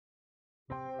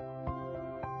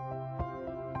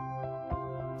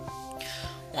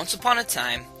Once upon a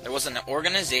time, there was an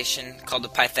organization called the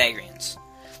Pythagoreans.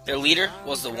 Their leader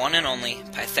was the one and only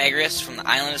Pythagoras from the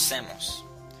island of Samos.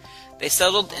 They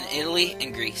settled in Italy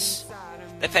and Greece.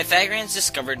 The Pythagoreans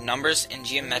discovered numbers and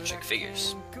geometric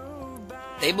figures.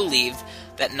 They believed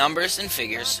that numbers and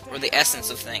figures were the essence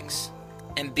of things,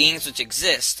 and beings which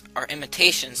exist are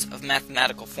imitations of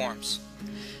mathematical forms.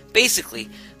 Basically,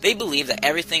 they believed that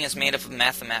everything is made up of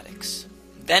mathematics.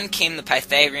 Then came the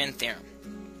Pythagorean Theorem.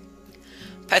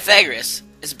 Pythagoras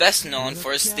is best known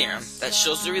for his theorem that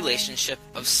shows the relationship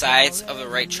of sides of a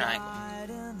right triangle.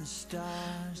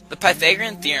 The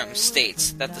Pythagorean theorem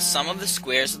states that the sum of the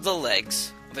squares of the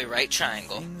legs of a right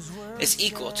triangle is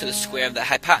equal to the square of the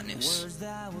hypotenuse.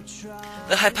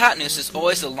 The hypotenuse is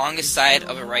always the longest side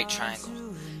of a right triangle.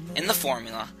 In the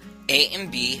formula, A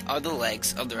and B are the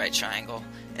legs of the right triangle,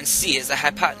 and C is the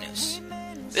hypotenuse.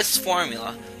 This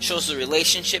formula shows the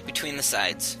relationship between the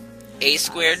sides. A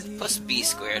squared plus B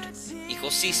squared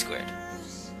equals C squared.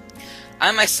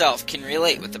 I myself can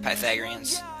relate with the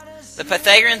Pythagoreans. The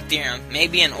Pythagorean theorem may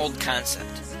be an old concept,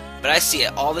 but I see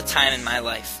it all the time in my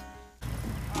life.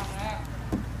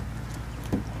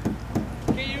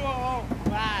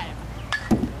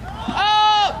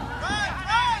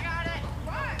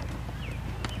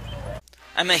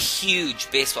 I'm a huge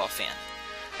baseball fan.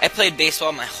 I played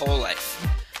baseball my whole life.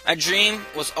 My dream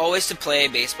was always to play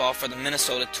baseball for the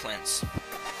Minnesota Twins.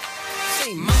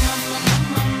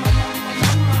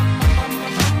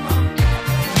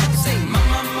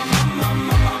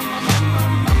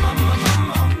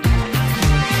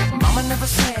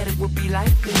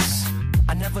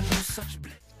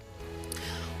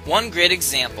 One great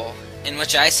example in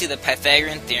which I see the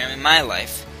Pythagorean theorem in my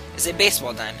life is a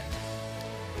baseball diamond.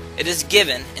 It is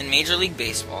given in Major League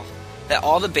Baseball that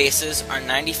all the bases are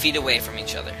 90 feet away from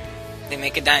each other. They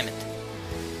make a diamond.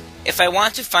 If I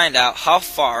want to find out how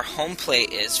far home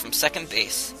plate is from second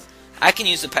base, I can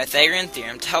use the Pythagorean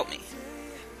theorem to help me.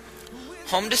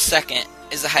 Home to second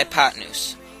is the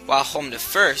hypotenuse, while home to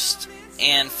first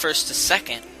and first to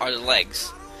second are the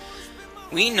legs.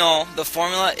 We know the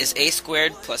formula is A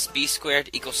squared plus B squared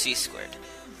equals C squared.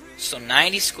 So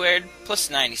 90 squared plus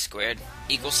 90 squared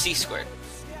equals C squared.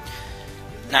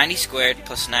 90 squared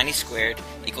plus 90 squared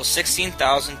equals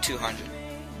 16,200.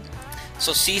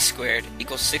 So C squared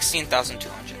equals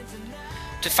 16,200.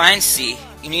 To find C,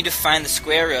 you need to find the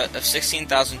square root of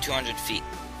 16,200 feet.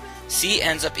 C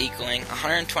ends up equaling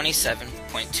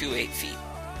 127.28 feet.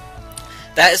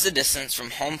 That is the distance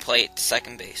from home plate to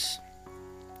second base.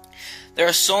 There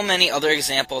are so many other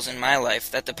examples in my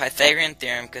life that the Pythagorean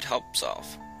theorem could help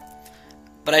solve.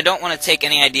 But I don't want to take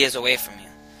any ideas away from you.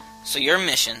 So your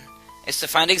mission is to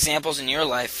find examples in your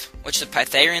life which the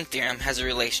Pythagorean theorem has a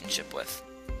relationship with.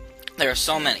 There are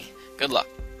so many. Good luck.